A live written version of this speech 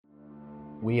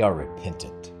We are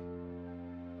repentant.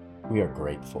 We are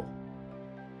grateful.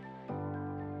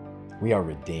 We are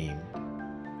redeemed.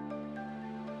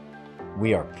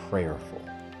 We are prayerful.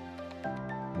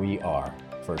 We are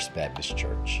First Baptist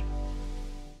Church.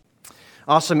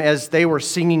 Awesome. As they were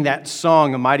singing that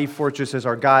song, A Mighty Fortress is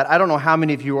Our God, I don't know how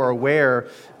many of you are aware,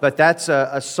 but that's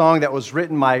a song that was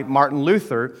written by Martin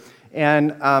Luther.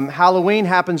 And Halloween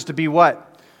happens to be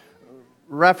what?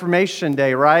 Reformation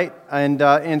Day, right?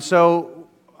 And so,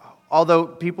 although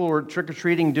people were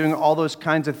trick-or-treating, doing all those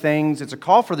kinds of things, it's a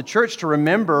call for the church to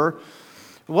remember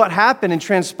what happened and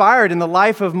transpired in the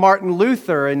life of Martin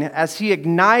Luther, and as he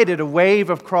ignited a wave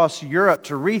across Europe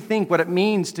to rethink what it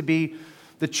means to be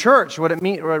the church,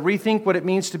 rethink what it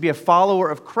means to be a follower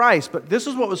of Christ. But this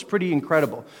is what was pretty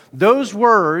incredible. Those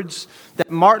words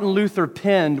that Martin Luther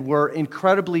penned were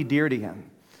incredibly dear to him.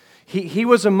 He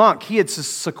was a monk. He had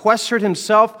sequestered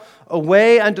himself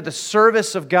away unto the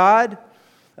service of God,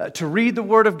 to read the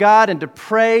Word of God and to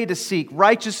pray, to seek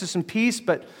righteousness and peace,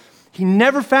 but he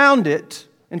never found it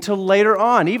until later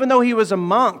on. Even though he was a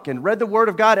monk and read the Word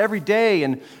of God every day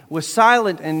and was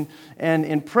silent and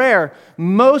in prayer,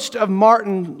 most of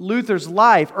Martin Luther's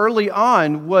life early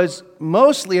on was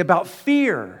mostly about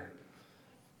fear.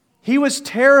 He was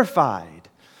terrified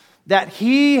that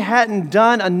he hadn't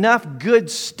done enough good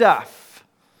stuff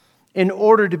in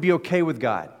order to be okay with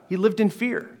God. He lived in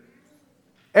fear.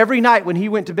 Every night when he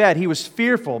went to bed, he was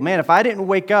fearful. Man, if I didn't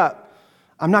wake up,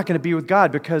 I'm not going to be with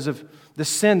God because of the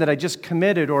sin that I just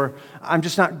committed, or I'm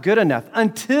just not good enough.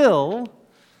 Until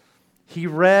he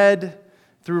read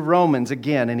through Romans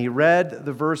again, and he read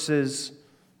the verses,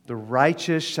 the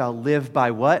righteous shall live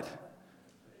by what?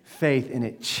 Faith, and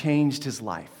it changed his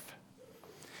life.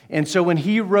 And so when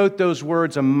he wrote those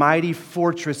words, a mighty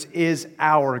fortress is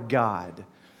our God,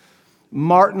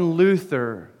 Martin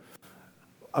Luther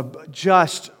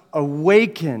just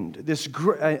awakened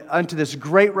unto this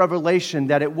great revelation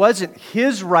that it wasn't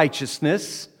his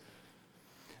righteousness,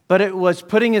 but it was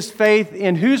putting his faith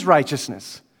in whose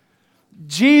righteousness?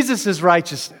 Jesus'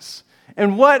 righteousness.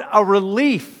 And what a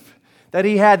relief that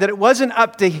he had, that it wasn't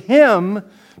up to him,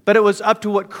 but it was up to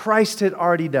what Christ had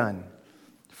already done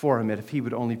for him, if he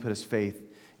would only put his faith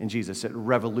in Jesus. It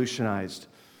revolutionized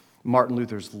Martin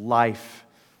Luther's life,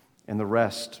 and the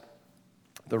rest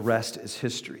is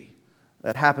history.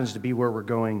 That happens to be where we're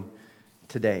going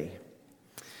today.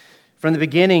 From the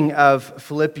beginning of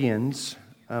Philippians,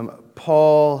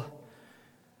 Paul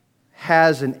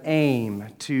has an aim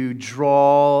to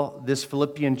draw this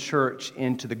Philippian church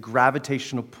into the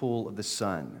gravitational pull of the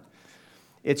sun.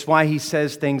 It's why he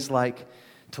says things like,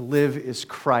 to live is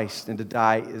Christ and to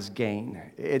die is gain.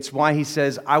 It's why he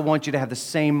says, I want you to have the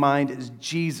same mind as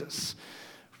Jesus,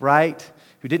 right?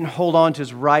 Who didn't hold on to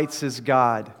his rights as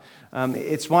God.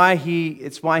 It's why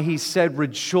he said,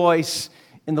 rejoice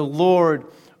in the Lord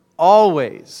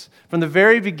always. From the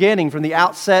very beginning, from the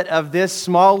outset of this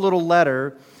small little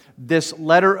letter, this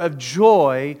letter of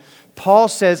joy, Paul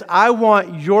says, I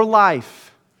want your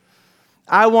life.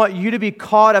 I want you to be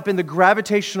caught up in the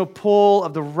gravitational pull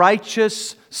of the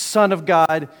righteous Son of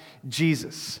God,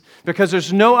 Jesus. Because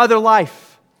there's no other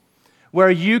life where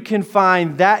you can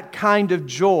find that kind of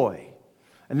joy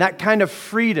and that kind of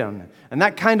freedom and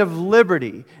that kind of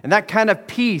liberty and that kind of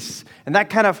peace and that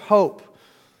kind of hope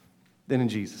than in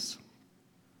Jesus.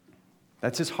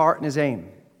 That's his heart and his aim.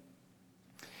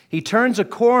 He turns a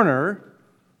corner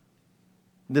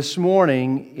this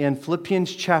morning in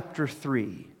Philippians chapter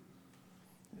 3,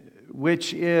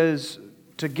 which is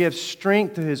to give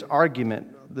strength to his argument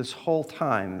this whole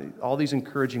time, all these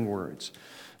encouraging words.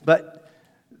 But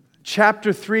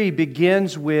chapter 3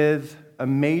 begins with a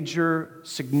major,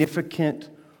 significant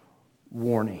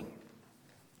warning.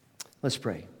 Let's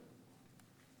pray.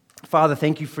 Father,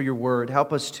 thank you for your word.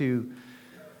 Help us to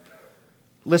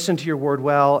listen to your word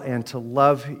well and to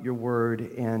love your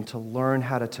word and to learn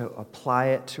how to apply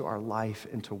it to our life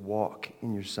and to walk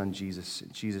in your Son, Jesus.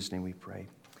 In Jesus' name we pray.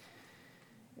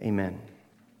 Amen.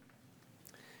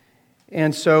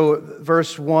 And so,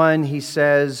 verse 1, he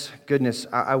says, goodness,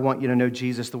 I want you to know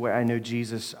Jesus the way I know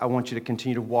Jesus. I want you to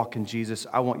continue to walk in Jesus.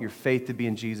 I want your faith to be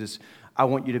in Jesus. I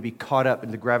want you to be caught up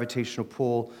in the gravitational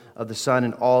pull of the Son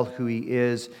and all who he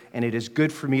is. And it is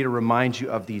good for me to remind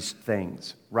you of these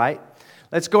things, right?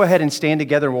 Let's go ahead and stand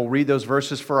together and we'll read those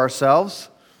verses for ourselves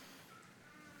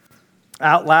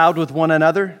out loud with one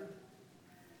another.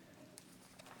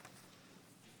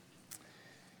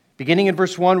 Beginning in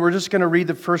verse 1, we're just going to read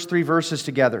the first 3 verses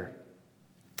together.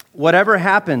 Whatever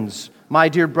happens, my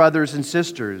dear brothers and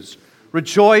sisters,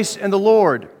 rejoice in the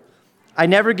Lord. I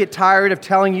never get tired of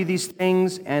telling you these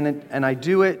things, and I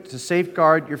do it to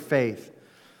safeguard your faith.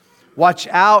 Watch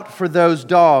out for those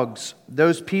dogs,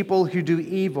 those people who do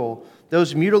evil,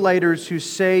 those mutilators who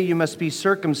say you must be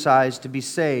circumcised to be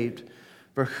saved.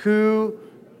 For who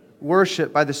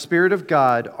worship by the Spirit of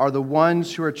God are the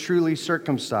ones who are truly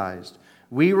circumcised.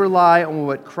 We rely on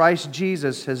what Christ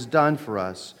Jesus has done for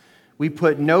us. We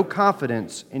put no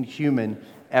confidence in human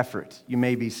effort. You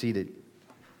may be seated.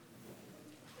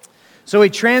 So he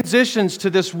transitions to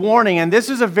this warning, and this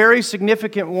is a very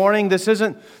significant warning. This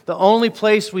isn't the only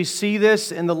place we see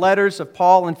this in the letters of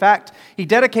Paul. In fact, he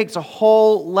dedicates a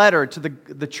whole letter to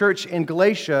the church in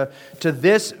Galatia to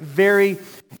this very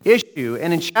issue.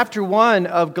 And in chapter 1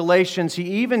 of Galatians, he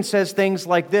even says things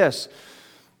like this: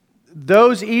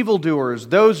 those evildoers,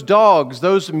 those dogs,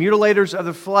 those mutilators of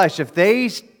the flesh, if they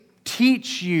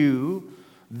teach you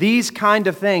these kind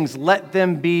of things, let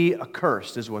them be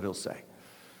accursed, is what he'll say.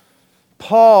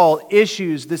 Paul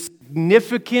issues this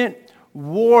significant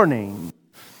warning.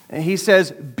 And he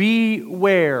says,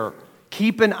 beware,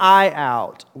 keep an eye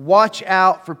out, watch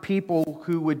out for people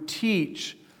who would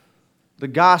teach the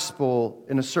gospel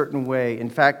in a certain way. In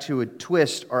fact, who would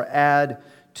twist or add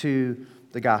to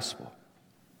the gospel.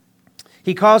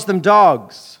 He calls them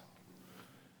dogs.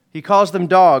 He calls them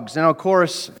dogs. And of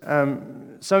course,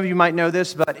 some of you might know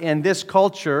this, but in this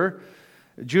culture,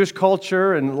 Jewish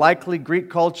culture and likely Greek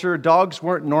culture, dogs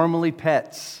weren't normally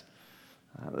pets.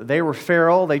 They were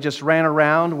feral. They just ran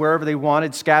around wherever they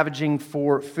wanted, scavenging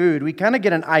for food. We kind of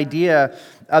get an idea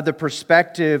of the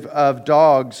perspective of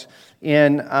dogs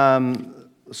in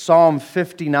Psalm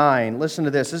 59. Listen to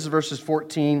this. This is verses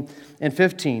 14 and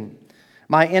 15.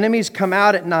 My enemies come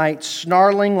out at night,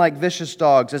 snarling like vicious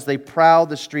dogs as they prowl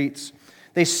the streets.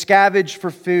 They scavenge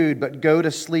for food, but go to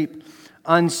sleep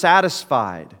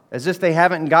unsatisfied, as if they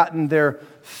haven't gotten their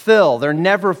fill. They're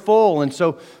never full. And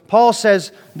so Paul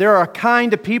says there are a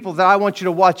kind of people that I want you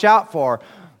to watch out for.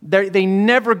 They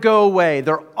never go away.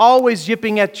 They're always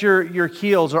yipping at your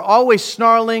heels. They're always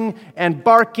snarling and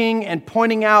barking and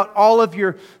pointing out all of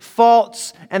your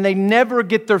faults, and they never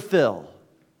get their fill.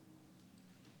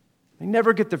 They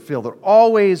never get their fill. They're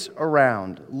always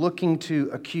around, looking to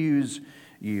accuse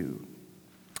you.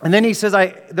 And then he says,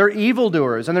 they're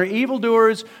evildoers. And they're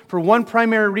evildoers for one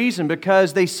primary reason,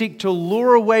 because they seek to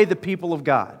lure away the people of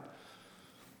God,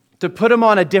 to put them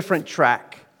on a different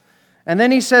track. And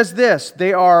then he says this,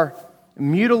 they are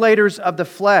mutilators of the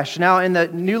flesh. Now, in the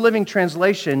New Living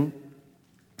Translation,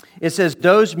 it says,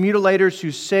 those mutilators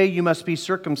who say you must be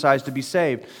circumcised to be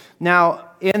saved. Now,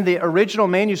 in the original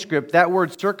manuscript, that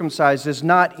word circumcised is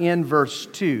not in verse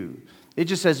 2. It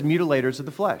just says mutilators of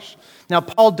the flesh. Now,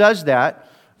 Paul does that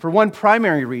for one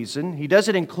primary reason. He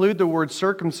doesn't include the word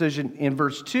circumcision in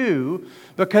verse 2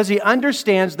 because he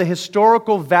understands the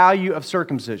historical value of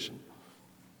circumcision.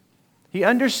 He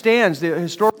understands the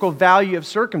historical value of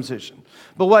circumcision.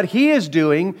 But what he is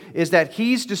doing is that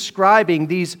he's describing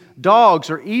these dogs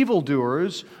or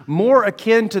evildoers more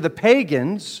akin to the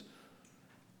pagans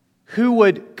who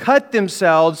would cut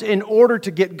themselves in order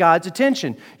to get God's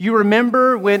attention. You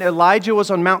remember when Elijah was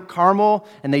on Mount Carmel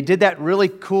and they did that really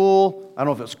cool, I don't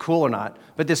know if it was cool or not,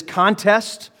 but this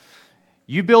contest.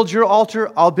 You build your altar,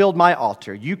 I'll build my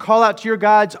altar. You call out to your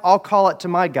gods, I'll call out to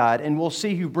my God, and we'll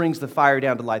see who brings the fire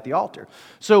down to light the altar.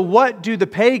 So what do the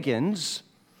pagans,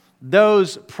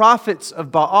 those prophets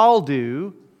of Baal,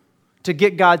 do to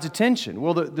get God's attention?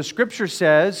 Well, the scripture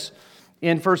says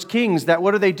in 1 Kings that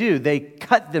what do? They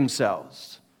cut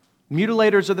themselves,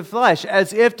 mutilators of the flesh,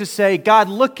 as if to say, God,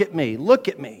 look at me, look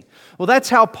at me. Well, that's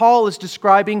how Paul is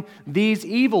describing these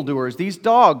evildoers, these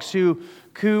dogs who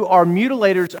are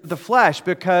mutilators of the flesh,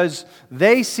 because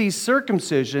they see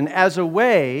circumcision as a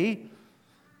way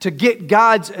to get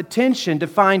God's attention, to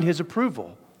find His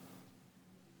approval.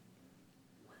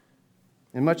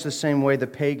 In much the same way the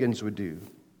pagans would do.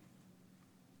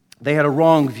 They had a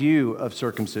wrong view of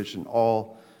circumcision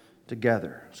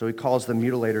altogether. So he calls them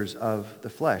mutilators of the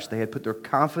flesh. They had put their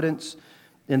confidence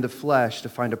in the flesh to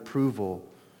find approval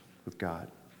with God.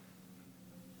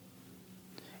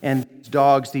 And these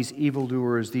dogs, these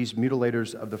evildoers, these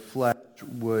mutilators of the flesh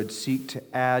would seek to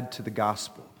add to the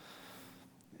gospel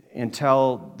and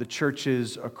tell the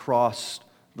churches across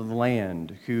the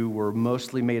land, who were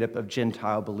mostly made up of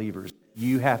Gentile believers,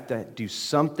 you have to do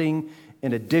something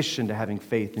in addition to having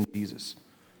faith in Jesus.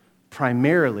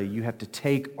 Primarily, you have to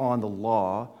take on the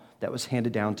law that was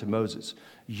handed down to Moses.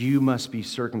 You must be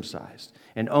circumcised.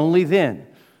 And only then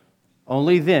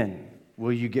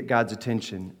will you get God's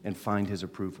attention and find His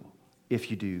approval,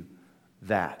 if you do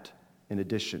that in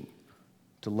addition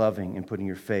to loving and putting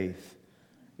your faith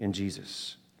in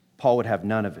Jesus. Paul would have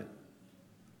none of it.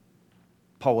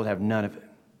 Paul would have none of it.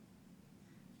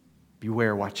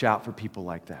 Beware, watch out for people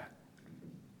like that.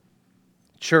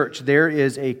 Church, there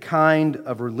is a kind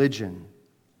of religion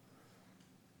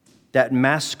that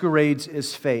masquerades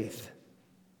as faith,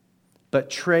 but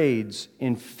trades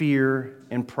in fear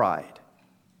and pride.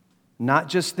 Not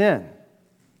just then,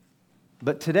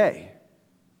 but today.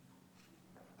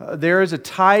 There is a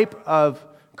type of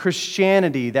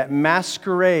Christianity that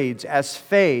masquerades as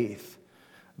faith,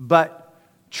 but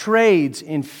trades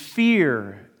in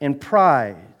fear and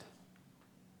pride.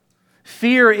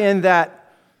 Fear in that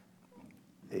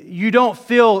you don't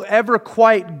feel ever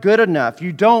quite good enough.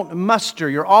 You don't muster.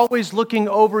 You're always looking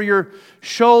over your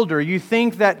shoulder. You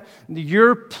think that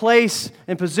your place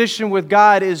and position with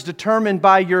God is determined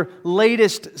by your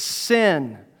latest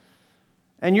sin.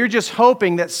 And you're just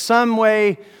hoping that some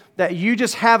way that you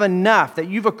just have enough, that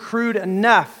you've accrued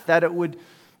enough, that it would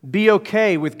be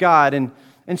okay with God. And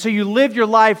so you live your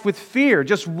life with fear,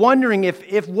 just wondering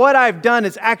if what I've done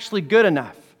is actually good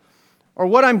enough, or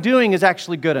what I'm doing is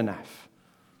actually good enough.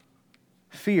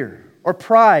 Fear or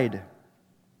pride.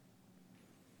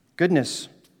 Goodness.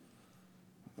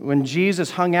 When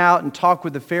Jesus hung out and talked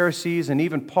with the Pharisees, and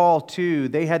even Paul too,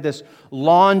 they had this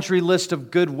laundry list of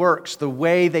good works, the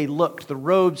way they looked, the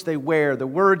robes they wear, the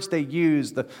words they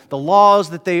used, the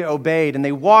laws that they obeyed, and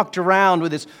they walked around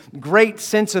with this great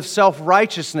sense of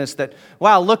self-righteousness that,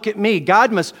 wow, look at me,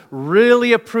 God must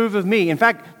really approve of me. In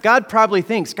fact, God probably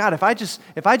thinks, God, if I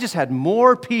just had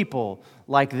more people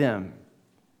like them.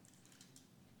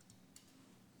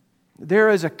 There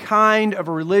is a kind of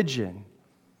a religion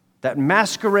that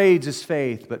masquerades as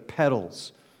faith but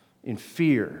peddles in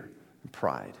fear and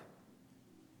pride.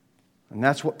 And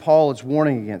that's what Paul is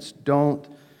warning against. Don't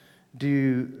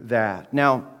do that.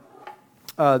 Now,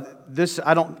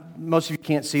 most of you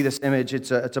can't see this image. It's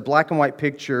a black and white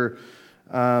picture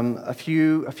a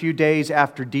few days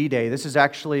after D-Day. This is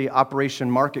actually Operation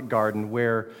Market Garden,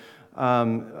 where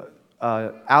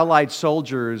Allied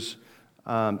soldiers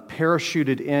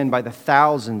parachuted in by the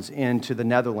thousands into the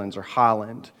Netherlands or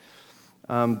Holland.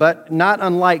 But not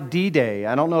unlike D-Day.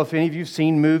 I don't know if any of you have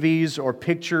seen movies or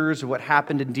pictures of what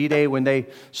happened in D-Day when they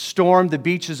stormed the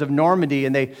beaches of Normandy,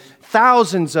 and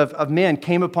thousands of men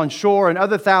came upon shore, and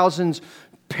other thousands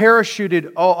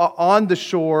parachuted on the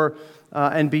shore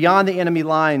and beyond the enemy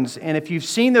lines. And if you've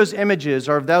seen those images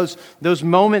or those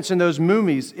moments in those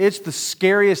movies, it's the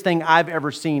scariest thing I've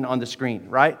ever seen on the screen,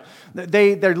 right?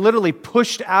 They're literally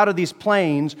pushed out of these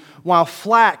planes while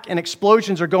flak and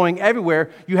explosions are going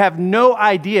everywhere. You have no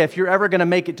idea if you're ever going to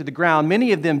make it to the ground.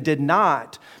 Many of them did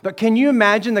not. But can you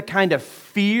imagine the kind of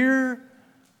fear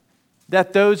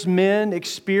that those men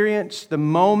experienced the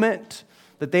moment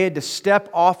that they had to step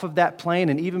off of that plane,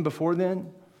 and even before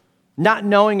then? Not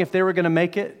knowing if they were going to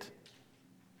make it.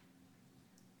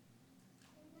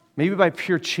 Maybe by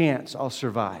pure chance I'll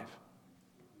survive.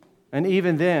 And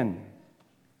even then,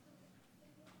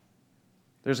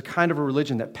 there's a kind of a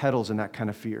religion that peddles in that kind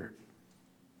of fear.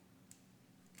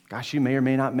 Gosh, you may or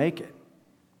may not make it,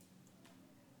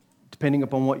 depending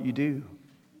upon what you do.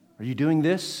 Are you doing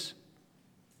this?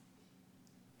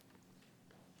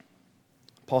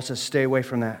 Paul says, stay away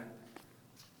from that.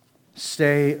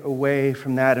 Stay away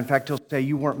from that. In fact, he'll say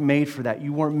you weren't made for that.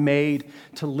 You weren't made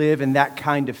to live in that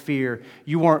kind of fear.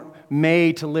 You weren't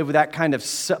made to live with that kind of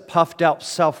puffed up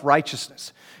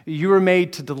self-righteousness. You were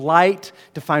made to delight,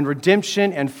 to find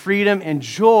redemption and freedom and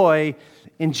joy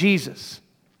in Jesus.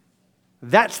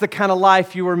 That's the kind of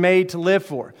life you were made to live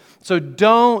for. So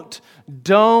don't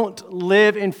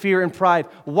live in fear and pride.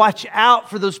 Watch out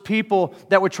for those people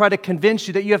that would try to convince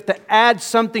you that you have to add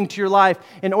something to your life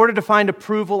in order to find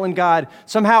approval in God.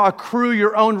 Somehow accrue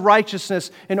your own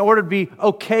righteousness in order to be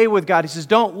okay with God. He says,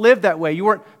 don't live that way. You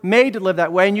weren't made to live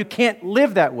that way, and you can't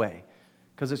live that way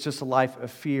because it's just a life of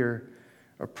fear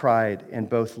or pride, and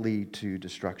both lead to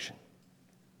destruction.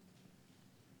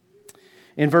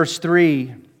 In verse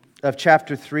 3 of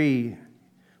chapter 3,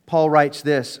 Paul writes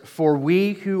this, for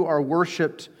we who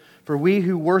worship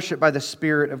by the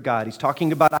Spirit of God. He's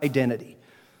talking about identity,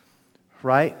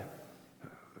 right?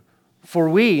 For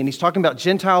we, and he's talking about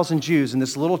Gentiles and Jews in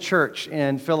this little church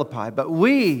in Philippi, but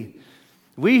we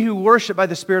who worship by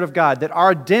the Spirit of God, that our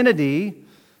identity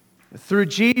through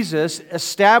Jesus,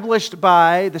 established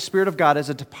by the Spirit of God as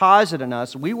a deposit in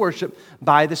us, we worship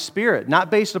by the Spirit,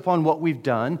 not based upon what we've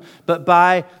done, but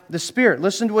by the Spirit.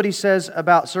 Listen to what he says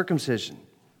about circumcision.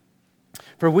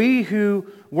 For we who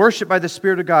worship by the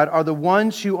Spirit of God are the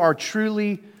ones who are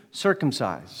truly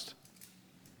circumcised.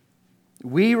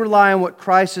 We rely on what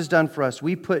Christ has done for us.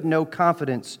 We put no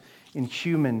confidence in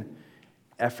human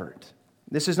effort.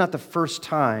 This is not the first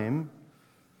time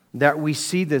that we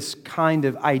see this kind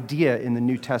of idea in the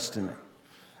New Testament.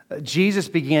 Jesus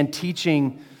began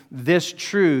teaching this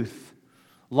truth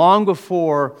long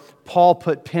before Paul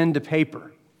put pen to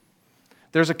paper.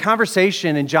 There's a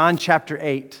conversation in John chapter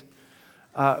 8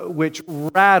 which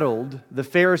rattled the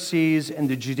Pharisees and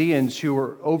the Judeans who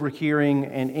were overhearing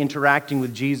and interacting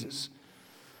with Jesus.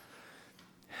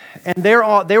 And they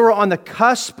were on the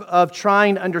cusp of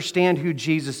trying to understand who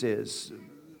Jesus is.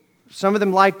 Some of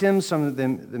them liked him, some of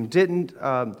them didn't.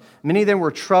 Many of them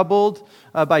were troubled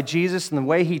by Jesus and the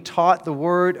way he taught the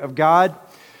Word of God.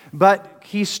 But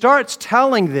he starts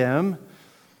telling them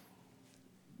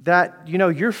that,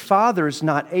 your father is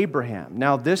not Abraham.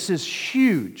 Now, this is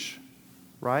huge,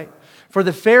 right? For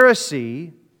the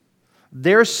Pharisee,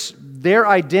 their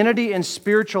identity and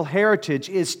spiritual heritage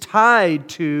is tied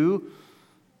to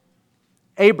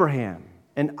Abraham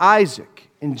and Isaac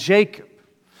and Jacob.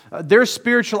 Their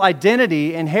spiritual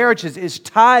identity and heritage is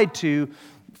tied to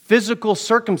physical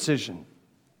circumcision.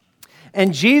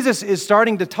 And Jesus is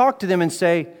starting to talk to them and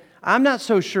say, I'm not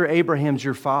so sure Abraham's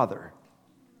your father.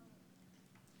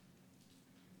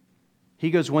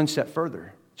 He goes one step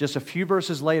further. Just a few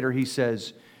verses later, he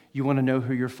says, you want to know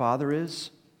who your father is?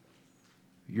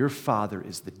 Your father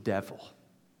is the devil.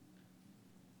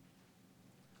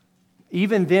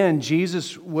 Even then,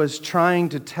 Jesus was trying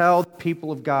to tell the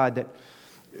people of God that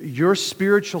your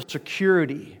spiritual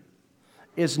security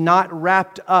is not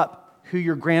wrapped up who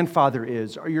your grandfather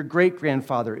is or your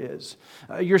great-grandfather is.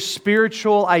 Your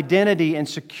spiritual identity and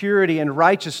security and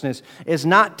righteousness is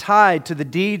not tied to the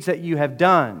deeds that you have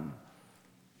done.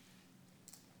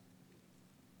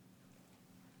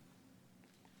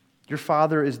 Your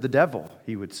father is the devil,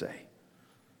 he would say.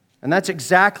 And that's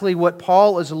exactly what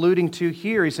Paul is alluding to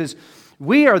here. He says,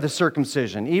 we are the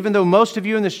circumcision, even though most of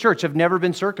you in this church have never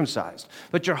been circumcised.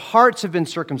 But your hearts have been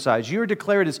circumcised. You are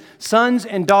declared as sons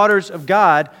and daughters of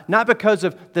God, not because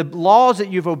of the laws that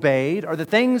you've obeyed, or the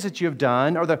things that you have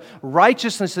done, or the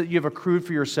righteousness that you've accrued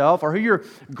for yourself, or who your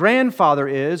grandfather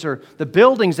is, or the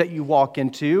buildings that you walk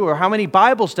into, or how many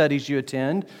Bible studies you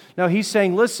attend. No, he's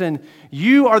saying, listen,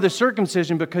 you are the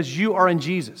circumcision because you are in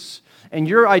Jesus. And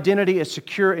your identity is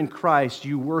secure in Christ.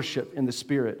 You worship in the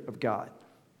Spirit of God,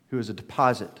 who is a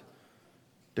deposit,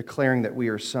 declaring that we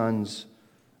are sons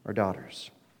or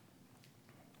daughters.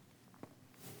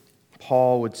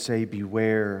 Paul would say,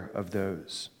 beware of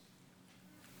those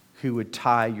who would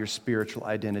tie your spiritual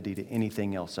identity to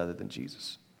anything else other than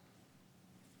Jesus,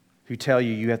 who tell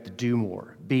you you have to do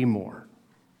more, be more,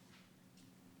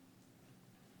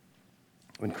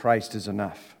 when Christ is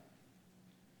enough.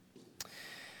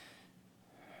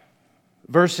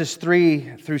 Verses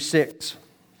 3 through 6.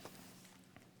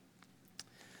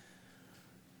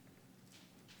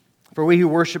 For we who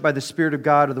worship by the Spirit of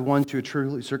God are the ones who are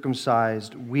truly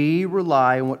circumcised. We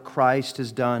rely on what Christ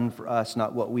has done for us,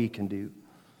 not what we can do.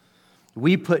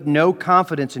 We put no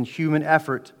confidence in human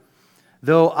effort,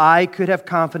 though I could have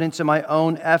confidence in my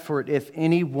own effort if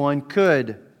anyone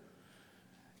could.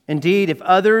 Indeed, if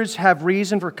others have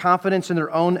reason for confidence in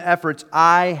their own efforts,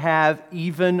 I have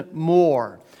even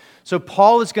more. So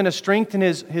Paul is going to strengthen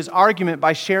his argument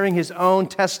by sharing his own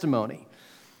testimony,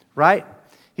 right?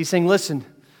 He's saying, listen,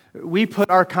 we put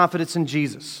our confidence in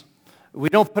Jesus. We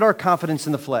don't put our confidence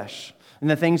in the flesh, in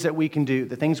the things that we can do,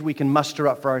 the things we can muster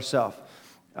up for ourselves.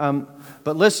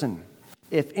 But listen,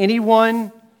 if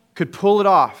anyone could pull it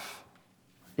off,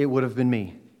 it would have been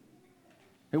me.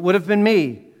 It would have been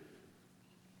me.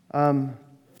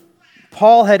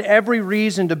 Paul had every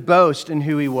reason to boast in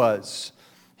who he was,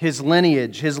 his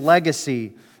lineage, his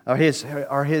legacy, or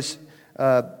his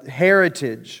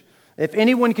heritage. If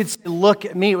anyone could say, look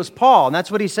at me, it was Paul, and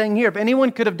that's what he's saying here. If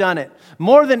anyone could have done it,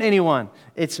 more than anyone,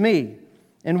 it's me.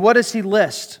 And what does he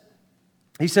list?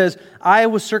 He says, I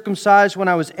was circumcised when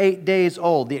I was 8 days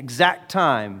old, the exact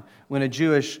time when a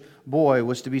Jewish boy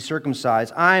was to be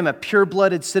circumcised. I am a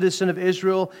pure-blooded citizen of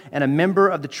Israel and a member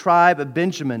of the tribe of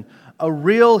Benjamin, a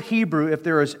real Hebrew if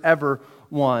there is ever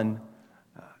one.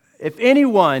 If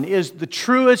anyone is the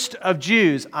truest of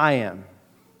Jews, I am.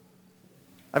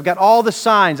 I've got all the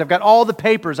signs, I've got all the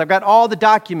papers, I've got all the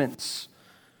documents.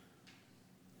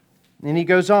 And he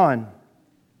goes on.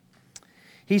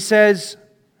 He says,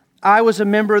 I was a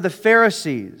member of the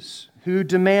Pharisees who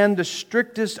demand the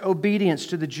strictest obedience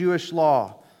to the Jewish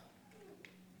law.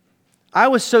 I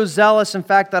was so zealous, in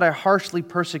fact, that I harshly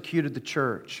persecuted the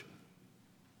church.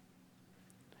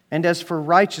 And as for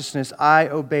righteousness, I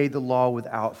obeyed the law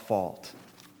without fault.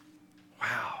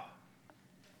 Wow.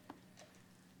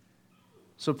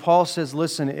 So Paul says,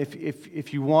 listen,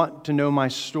 if you want to know my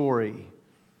story,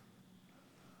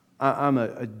 I'm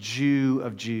a Jew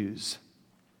of Jews.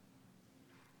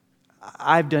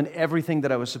 I've done everything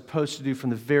that I was supposed to do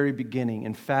from the very beginning.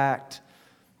 In fact,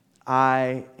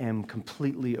 I am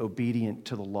completely obedient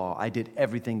to the law. I did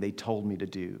everything they told me to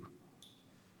do.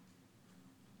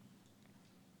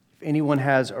 If anyone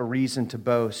has a reason to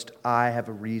boast, I have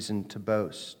a reason to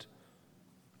boast.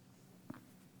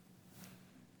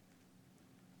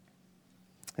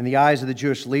 In the eyes of the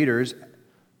Jewish leaders,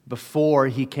 before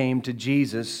he came to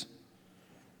Jesus,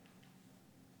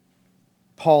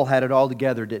 Paul had it all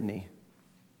together, didn't he?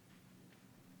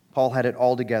 Paul had it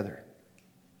all together.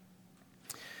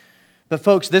 But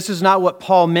folks, this is not what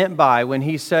Paul meant by when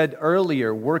he said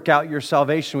earlier, work out your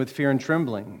salvation with fear and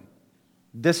trembling.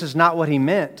 This is not what he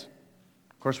meant.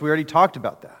 Of course, we already talked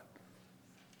about that.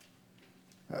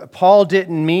 Paul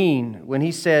didn't mean when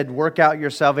he said, work out your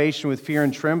salvation with fear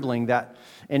and trembling, that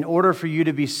in order for you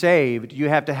to be saved, you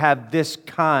have to have this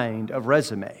kind of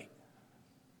resume.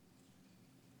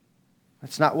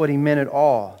 That's not what he meant at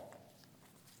all.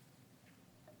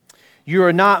 You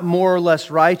are not more or less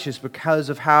righteous because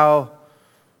of how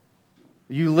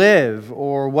you live,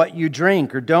 or what you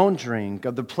drink or don't drink,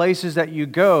 of the places that you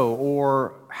go,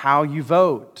 or how you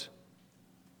vote.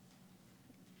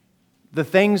 The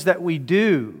things that we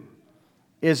do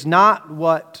is not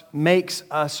what makes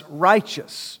us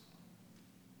righteous.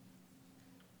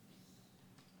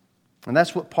 And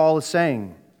that's what Paul is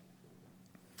saying.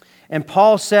 And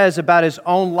Paul says about his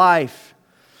own life,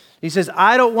 he says,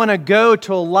 I don't want to go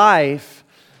to a life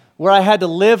where I had to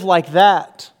live like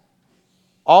that,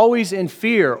 always in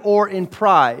fear or in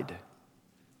pride.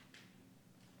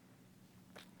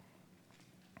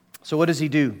 So what does he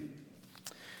do?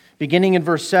 Beginning in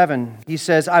verse 7, he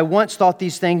says, I once thought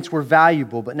these things were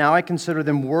valuable, but now I consider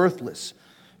them worthless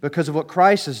because of what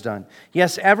Christ has done.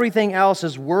 Yes, everything else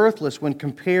is worthless when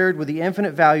compared with the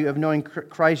infinite value of knowing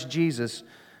Christ Jesus,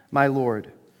 my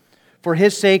Lord. For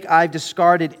His sake, I've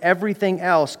discarded everything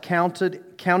else,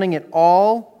 counting it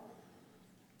all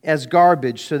as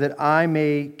garbage, so that I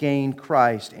may gain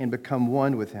Christ and become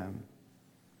one with Him.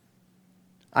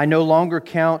 I no longer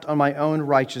count on my own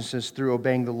righteousness through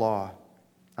obeying the law.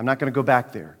 I'm not going to go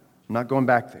back there. I'm not going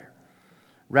back there.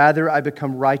 Rather, I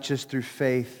become righteous through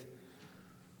faith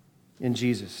in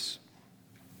Jesus.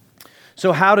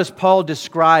 So how does Paul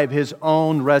describe his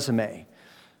own resume?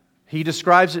 He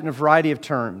describes it in a variety of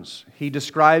terms. He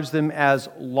describes them as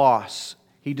loss.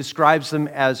 He describes them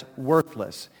as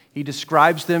worthless. He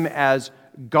describes them as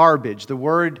garbage. The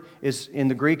word is in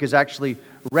the Greek is actually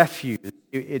refuse.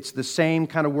 It's the same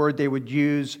kind of word they would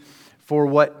use for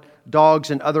what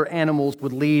dogs and other animals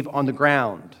would leave on the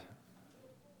ground.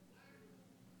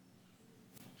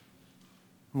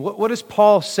 What is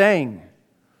Paul saying?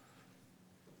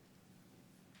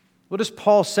 What is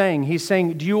Paul saying? He's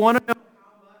saying, do you want to know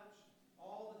how much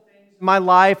all the things in my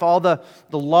life, all the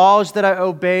laws that I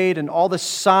obeyed and all the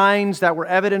signs that were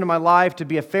evident in my life to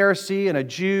be a Pharisee and a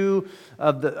Jew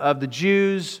of the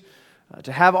Jews,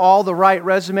 to have all the right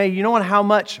resume, you know how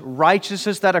much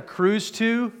righteousness that accrues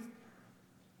to?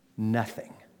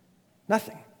 Nothing.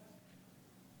 Nothing.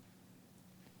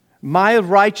 My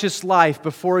righteous life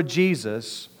before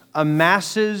Jesus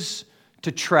amasses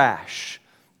to trash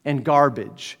and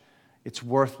garbage. It's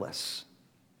worthless.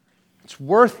 It's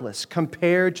worthless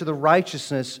compared to the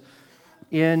righteousness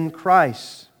in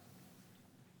Christ.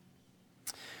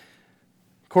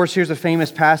 Of course, here's a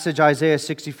famous passage, Isaiah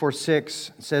 64:6.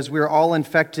 It says, we are all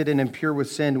infected and impure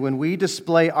with sin. When we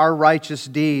display our righteous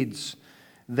deeds,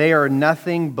 they are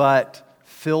nothing but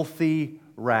filthy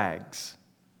rags.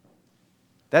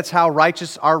 That's how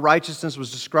our righteousness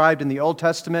was described in the Old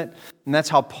Testament, and that's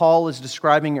how Paul is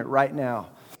describing it right now.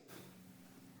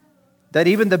 That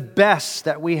even the best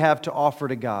that we have to offer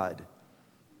to God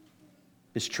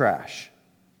is trash,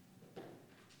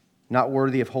 not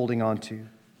worthy of holding on to.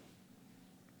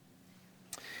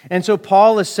 And so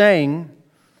Paul is saying,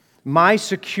 my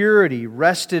security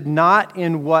rested not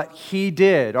in what he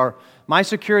did, or my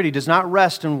security does not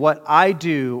rest in what I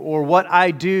do or what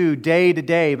I do day to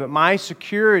day, but my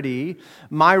security,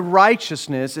 my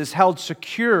righteousness is held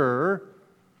secure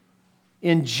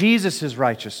in Jesus'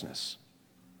 righteousness.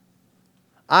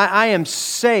 I am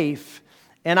safe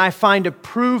and I find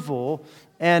approval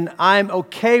and I'm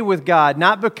okay with God,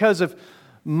 not because of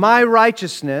my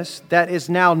righteousness that is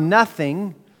now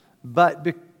nothing, but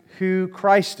who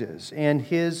Christ is and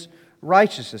His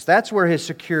righteousness. That's where His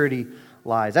security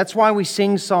lies. That's why we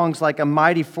sing songs like A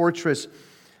Mighty Fortress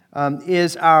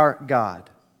is Our God.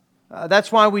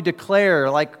 That's why we declare,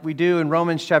 like we do in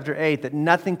Romans chapter 8, that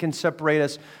nothing can separate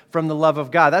us from the love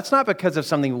of God. That's not because of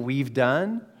something we've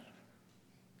done.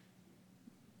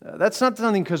 That's not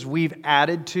something because we've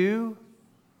added to.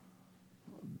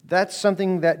 That's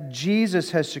something that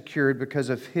Jesus has secured because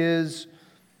of His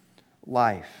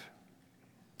life.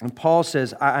 And Paul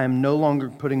says, I am no longer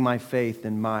putting my faith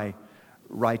in my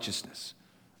righteousness.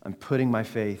 I'm putting my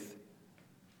faith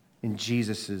in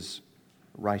Jesus'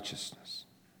 righteousness.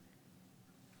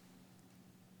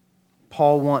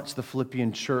 Paul wants the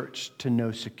Philippian church to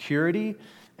know security,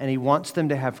 and he wants them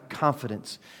to have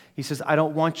confidence. He says, I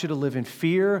don't want you to live in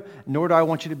fear, nor do I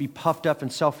want you to be puffed up in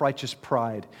self-righteous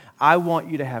pride. I want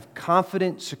you to have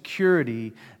confident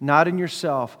security, not in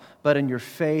yourself, but in your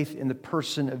faith in the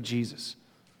person of Jesus.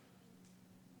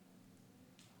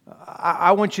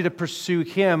 I want you to pursue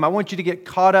Him. I want you to get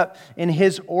caught up in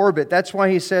His orbit. That's why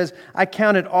he says, I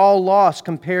count it all loss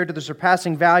compared to the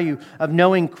surpassing value of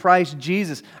knowing Christ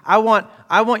Jesus. I want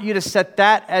you to set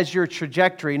that as your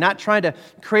trajectory, not trying to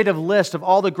create a list of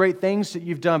all the great things that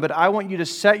you've done, but I want you to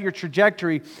set your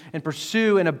trajectory and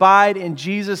pursue and abide in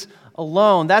Jesus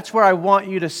alone. That's where I want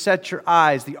you to set your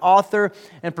eyes, the author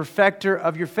and perfecter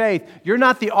of your faith. You're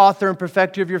not the author and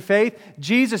perfecter of your faith.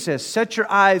 Jesus is. Set your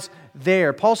eyes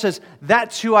there. Paul says,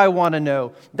 that's who I want to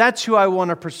know. That's who I want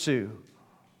to pursue.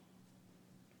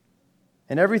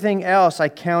 And everything else I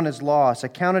count as loss. I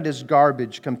count it as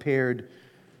garbage compared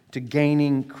to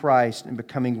gaining Christ and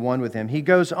becoming one with Him. He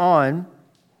goes on.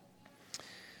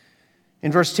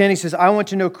 In verse 10, he says, I want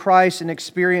to know Christ and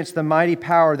experience the mighty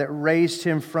power that raised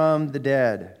Him from the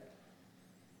dead.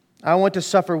 I want to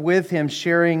suffer with Him,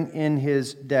 sharing in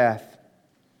His death,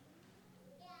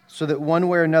 so that one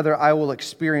way or another I will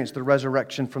experience the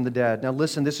resurrection from the dead. Now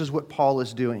listen, this is what Paul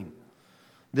is doing.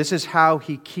 This is how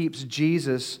he keeps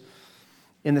Jesus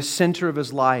in the center of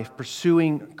his life,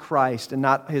 pursuing Christ and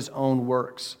not his own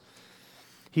works.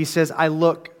 He says, I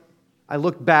look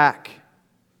back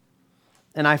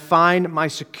and I find my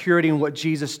security in what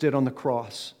Jesus did on the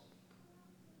cross.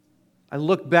 I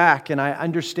look back and I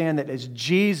understand that it's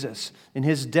Jesus in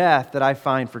His death that I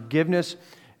find forgiveness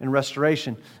and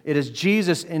restoration. It is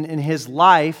Jesus in His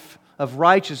life of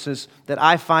righteousness that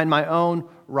I find my own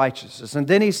righteousness. And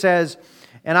then he says,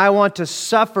 and I want to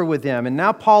suffer with Him. And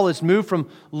now Paul has moved from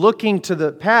looking to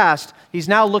the past, he's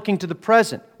now looking to the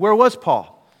present. Where was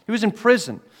Paul? He was in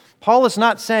prison. Paul is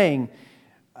not saying,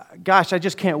 gosh, I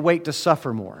just can't wait to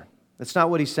suffer more. That's not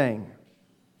what he's saying.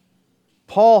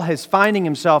 Paul is finding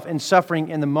himself in suffering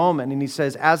in the moment, and he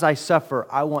says, as I suffer,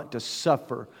 I want to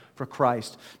suffer for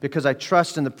Christ, because I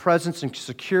trust in the presence and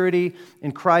security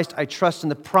in Christ. I trust in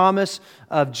the promise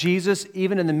of Jesus,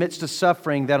 even in the midst of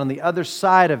suffering, that on the other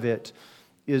side of it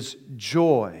is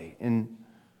joy and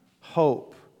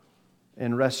hope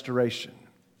and restoration.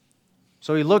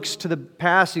 So he looks to the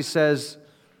past, he says,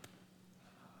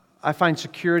 I find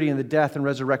security in the death and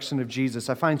resurrection of Jesus.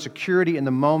 I find security in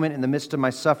the moment, in the midst of my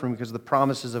suffering, because of the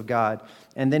promises of God.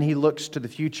 And then he looks to the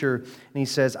future and he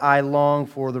says, I long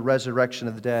for the resurrection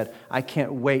of the dead. I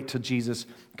can't wait till Jesus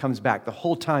comes back. The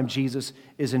whole time Jesus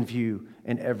is in view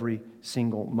in every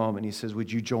single moment. He says,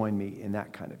 would you join me in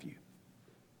that kind of view?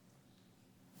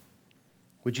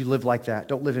 Would you live like that?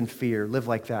 Don't live in fear. Live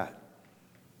like that.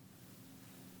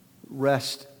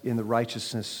 Rest in the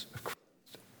righteousness of Christ.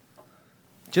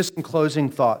 Just some closing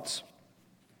thoughts.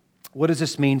 What does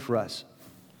this mean for us?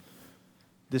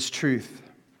 This truth,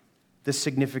 this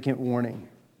significant warning.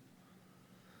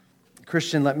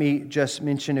 Christian, let me just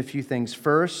mention a few things.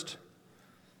 First,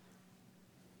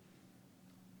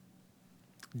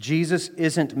 Jesus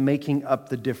isn't making up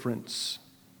the difference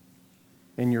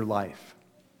in your life.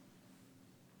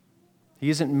 He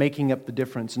isn't making up the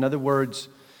difference. In other words,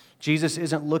 Jesus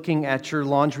isn't looking at your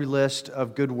laundry list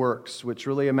of good works, which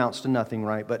really amounts to nothing,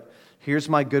 right? But here's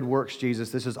my good works, Jesus.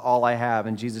 This is all I have.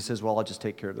 And Jesus says, well, I'll just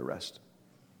take care of the rest.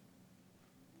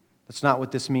 That's not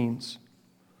what this means.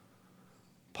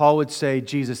 Paul would say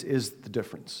Jesus is the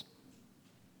difference.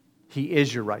 He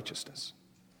is your righteousness.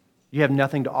 You have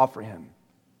nothing to offer Him.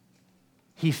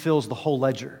 He fills the whole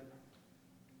ledger.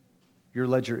 Your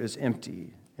ledger is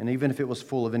empty. And even if it was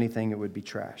full of anything, it would be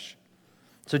trash.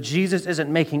 So Jesus isn't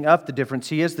making up the difference.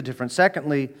 He is the difference.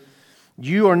 Secondly,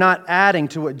 you are not adding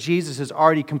to what Jesus has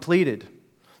already completed.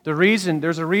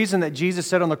 There's a reason that Jesus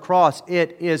said on the cross,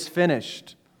 it is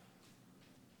finished.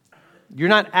 You're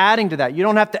not adding to that. You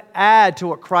don't have to add to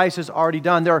what Christ has already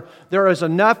done. There is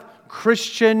enough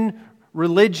Christian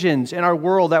religions in our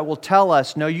world that will tell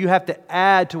us, no, you have to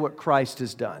add to what Christ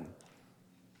has done.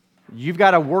 You've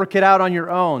got to work it out on your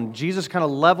own. Jesus kind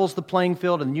of levels the playing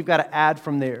field, and you've got to add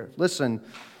from there. Listen,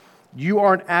 you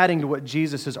aren't adding to what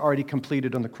Jesus has already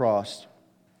completed on the cross.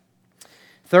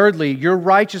 Thirdly, your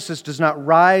righteousness does not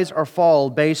rise or fall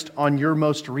based on your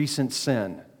most recent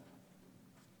sin.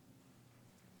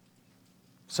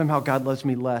 Somehow God loves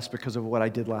me less because of what I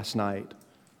did last night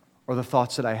or the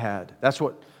thoughts that I had. That's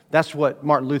what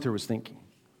Martin Luther was thinking.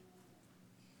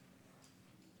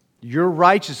 Your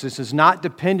righteousness is not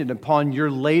dependent upon your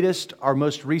latest or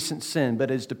most recent sin, but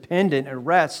is dependent and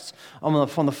rests on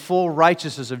the full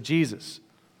righteousness of Jesus.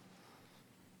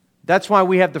 That's why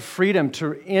we have the freedom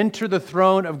to enter the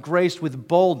throne of grace with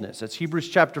boldness. That's Hebrews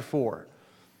chapter 4.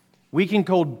 We can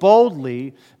go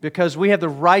boldly because we have the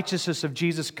righteousness of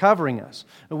Jesus covering us.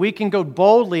 We can go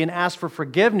boldly and ask for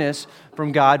forgiveness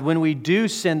from God when we do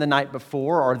sin the night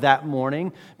before or that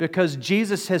morning, because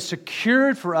Jesus has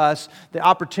secured for us the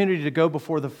opportunity to go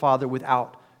before the Father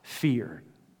without fear.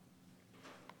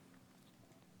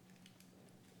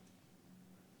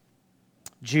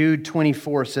 Jude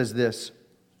 24 says this.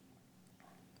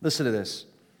 Listen to this.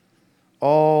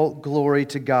 All glory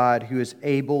to God, who is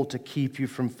able to keep you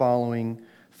from falling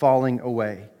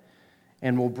away,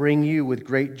 and will bring you with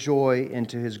great joy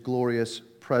into His glorious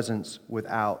presence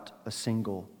without a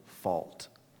single fault.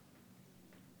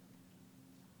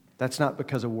 That's not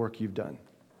because of work you've done.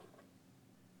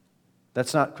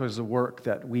 That's not because of the work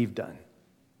that we've done.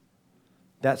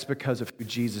 That's because of who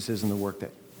Jesus is and the work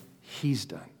that He's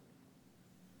done.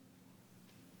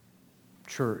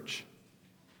 Church,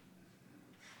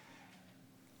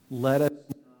 let us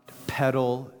not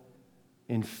peddle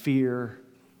in fear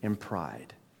and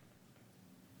pride.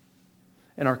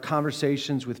 In our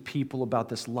conversations with people about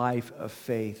this life of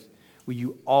faith, will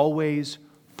you always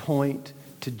point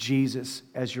to Jesus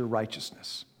as your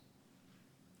righteousness?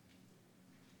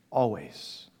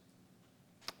 Always.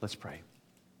 Let's pray.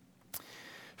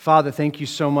 Father, thank you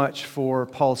so much for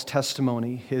Paul's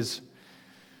testimony, his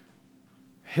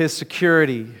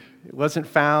security. It wasn't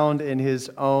found in his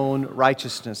own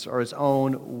righteousness or his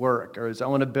own work or his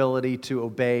own ability to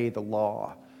obey the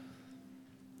law,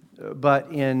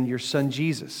 but in your Son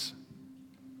Jesus.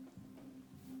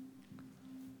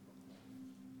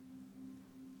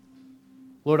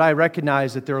 Lord, I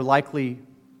recognize that there are likely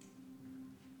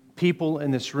people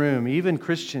in this room, even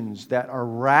Christians, that are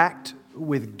racked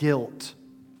with guilt.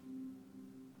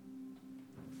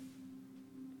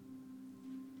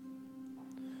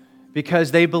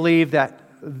 Because they believe that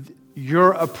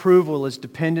your approval is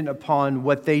dependent upon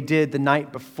what they did the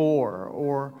night before,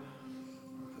 or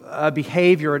a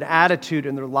behavior, an attitude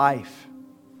in their life.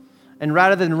 And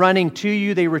rather than running to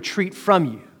you, they retreat from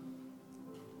you.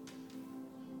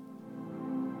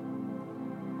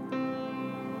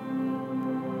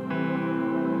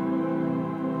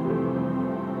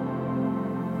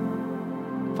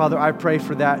 Father, I pray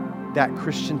for that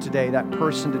Christian today, that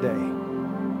person today.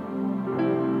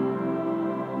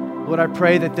 Lord, I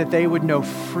pray that they would know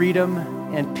freedom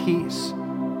and peace.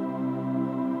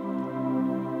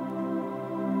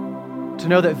 To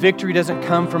know that victory doesn't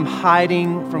come from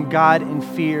hiding from God in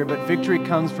fear, but victory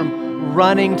comes from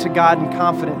running to God in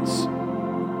confidence.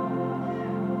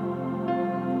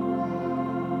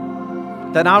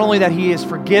 That not only that He has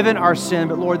forgiven our sin,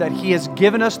 but Lord, that He has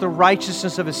given us the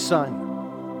righteousness of His Son.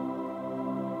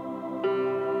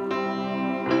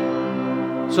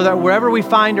 So that wherever we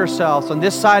find ourselves on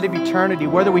this side of eternity,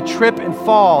 whether we trip and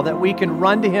fall, that we can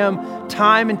run to Him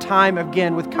time and time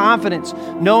again with confidence,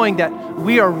 knowing that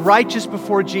we are righteous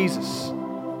before Jesus,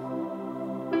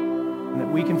 and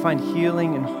that we can find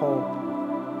healing and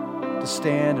hope to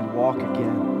stand and walk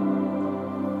again.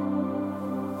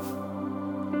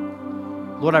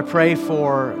 Lord, I pray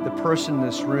for the person in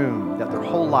this room that their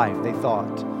whole life they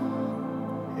thought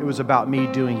it was about me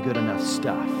doing good enough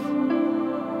stuff.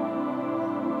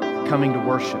 Coming to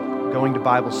worship, going to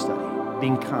Bible study,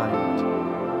 being kind,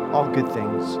 all good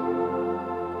things.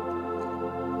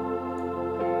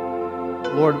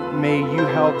 Lord, may you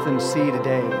help them see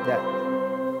today that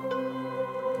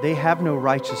they have no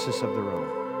righteousness of their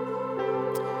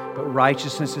own, but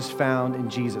righteousness is found in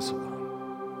Jesus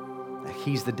alone, that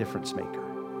He's the difference maker.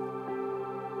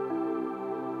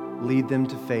 Lead them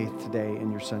to faith today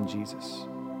in your Son, Jesus.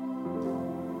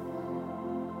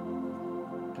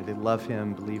 May they love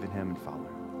Him, believe in Him, and follow Him.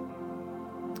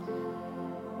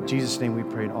 In Jesus' name we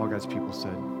pray, and all God's people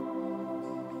said,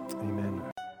 amen.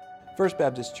 First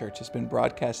Baptist Church has been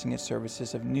broadcasting its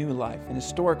services of new life and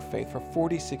historic faith for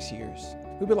 46 years.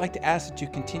 We would like to ask that you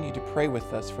continue to pray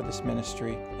with us for this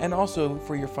ministry and also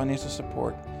for your financial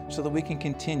support so that we can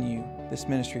continue this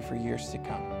ministry for years to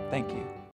come. Thank you.